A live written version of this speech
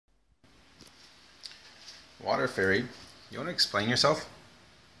Waterfairy, you want to explain yourself?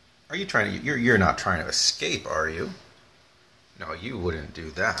 Are you trying to, you're not trying to escape, are you? No, you wouldn't do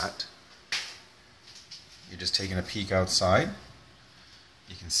that. You're just taking a peek outside.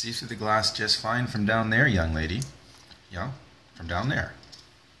 You can see through the glass just fine from down there, young lady. Yeah, from down there.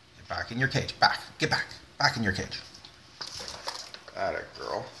 Get back in your cage. Back. Get back. Back in your cage. Atta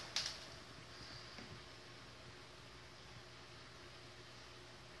girl.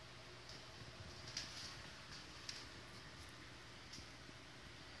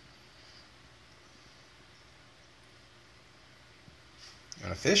 You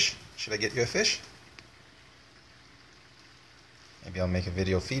want a fish? Should I get you a fish? Maybe I'll make a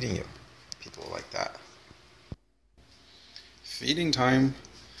video feeding you. People will like that. Feeding time.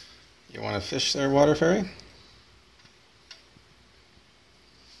 You want a fish there, Waterfairy?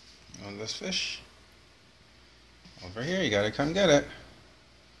 You want this fish? Over here, you gotta come get it.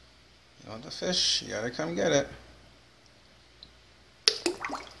 You want the fish? You gotta come get it.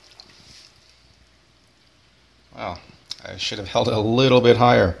 Wow, I should have held it a little bit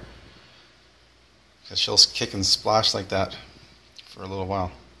higher, because she'll kick and splash like that for a little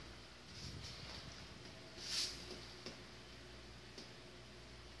while.